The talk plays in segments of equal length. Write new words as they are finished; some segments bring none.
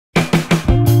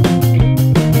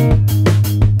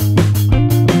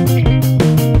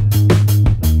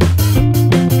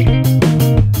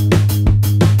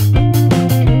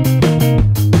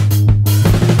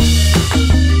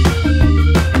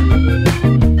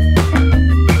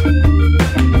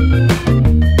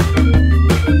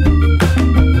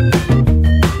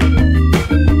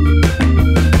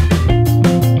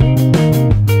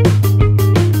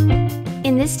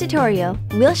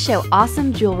video, we'll show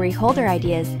awesome jewelry holder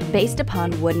ideas based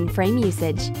upon wooden frame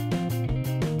usage.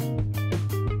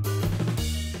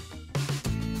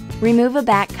 Remove a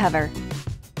back cover.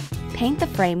 Paint the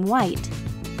frame white.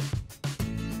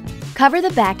 Cover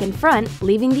the back and front,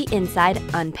 leaving the inside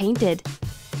unpainted.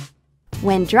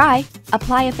 When dry,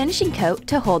 apply a finishing coat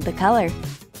to hold the color.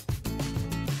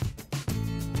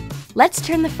 Let's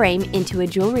turn the frame into a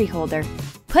jewelry holder.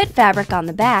 Put fabric on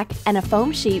the back and a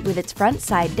foam sheet with its front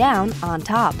side down on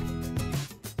top.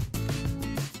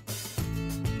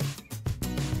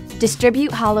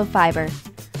 Distribute hollow fiber.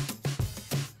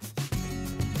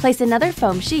 Place another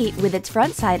foam sheet with its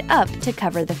front side up to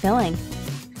cover the filling.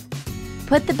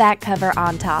 Put the back cover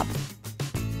on top.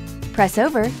 Press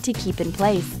over to keep in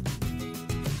place.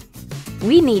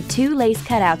 We need 2 lace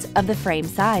cutouts of the frame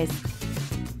size.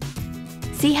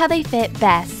 See how they fit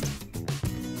best.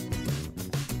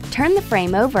 Turn the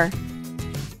frame over.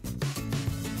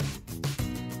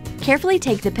 Carefully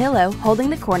take the pillow holding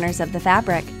the corners of the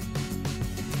fabric.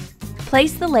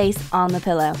 Place the lace on the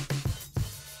pillow.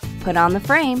 Put on the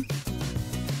frame.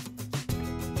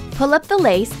 Pull up the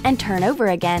lace and turn over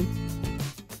again.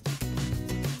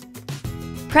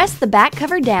 Press the back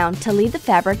cover down to leave the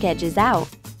fabric edges out.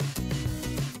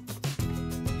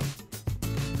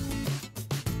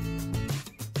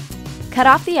 Cut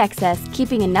off the excess,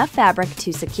 keeping enough fabric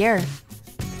to secure.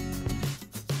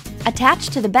 Attach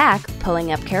to the back,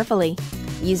 pulling up carefully.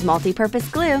 Use multi-purpose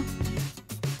glue.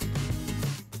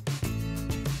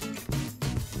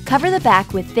 Cover the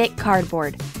back with thick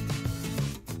cardboard.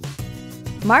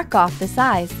 Mark off the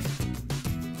size.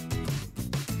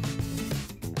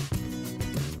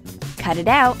 Cut it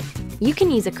out. You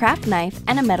can use a craft knife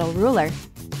and a metal ruler.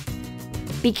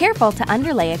 Be careful to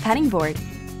underlay a cutting board.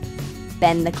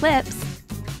 Bend the clips.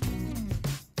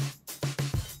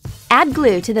 Add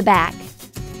glue to the back.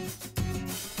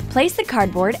 Place the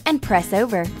cardboard and press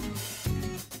over.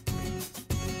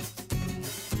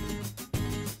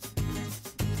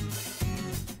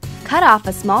 Cut off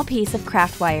a small piece of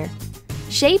craft wire.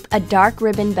 Shape a dark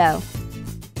ribbon bow.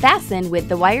 Fasten with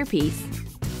the wire piece.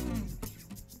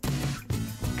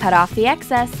 Cut off the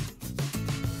excess.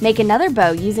 Make another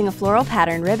bow using a floral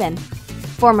pattern ribbon.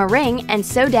 Form a ring and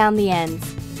sew down the ends.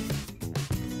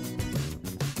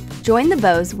 Join the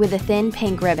bows with a thin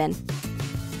pink ribbon.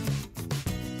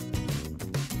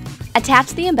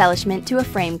 Attach the embellishment to a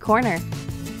frame corner.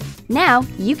 Now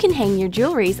you can hang your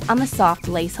jewelries on the soft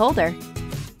lace holder.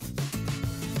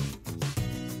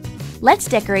 Let's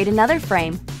decorate another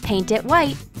frame. Paint it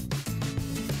white.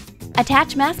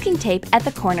 Attach masking tape at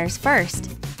the corners first.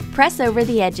 Press over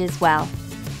the edges well.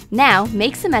 Now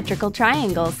make symmetrical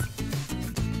triangles.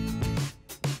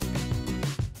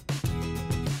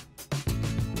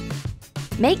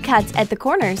 Make cuts at the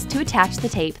corners to attach the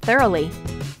tape thoroughly.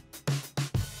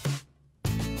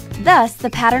 Thus,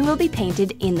 the pattern will be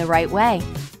painted in the right way.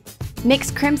 Mix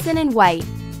crimson and white.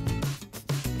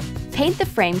 Paint the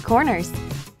frame corners.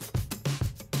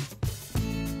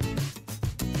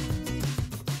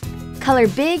 Color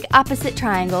big opposite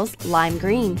triangles lime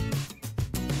green.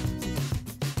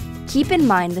 Keep in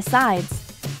mind the sides.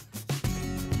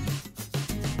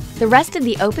 The rest of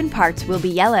the open parts will be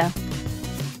yellow.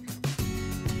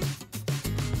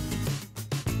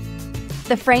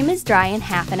 The frame is dry in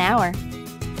half an hour.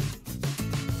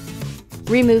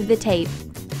 Remove the tape.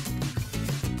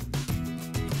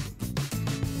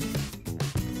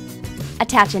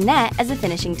 Attach a net as a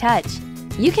finishing touch.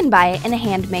 You can buy it in a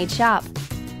handmade shop.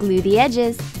 Glue the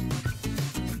edges.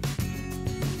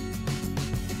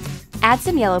 Add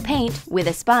some yellow paint with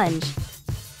a sponge.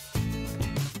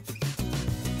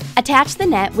 Attach the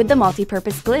net with the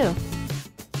multi-purpose glue.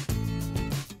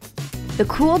 The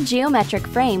cool geometric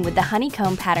frame with the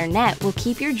honeycomb pattern net will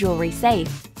keep your jewelry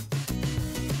safe.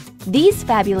 These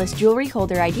fabulous jewelry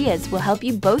holder ideas will help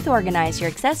you both organize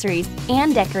your accessories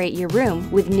and decorate your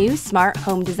room with new smart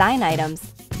home design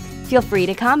items. Feel free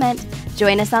to comment.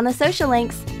 Join us on the social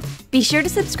links. Be sure to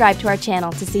subscribe to our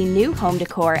channel to see new home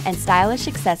decor and stylish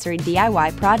accessory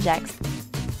DIY projects.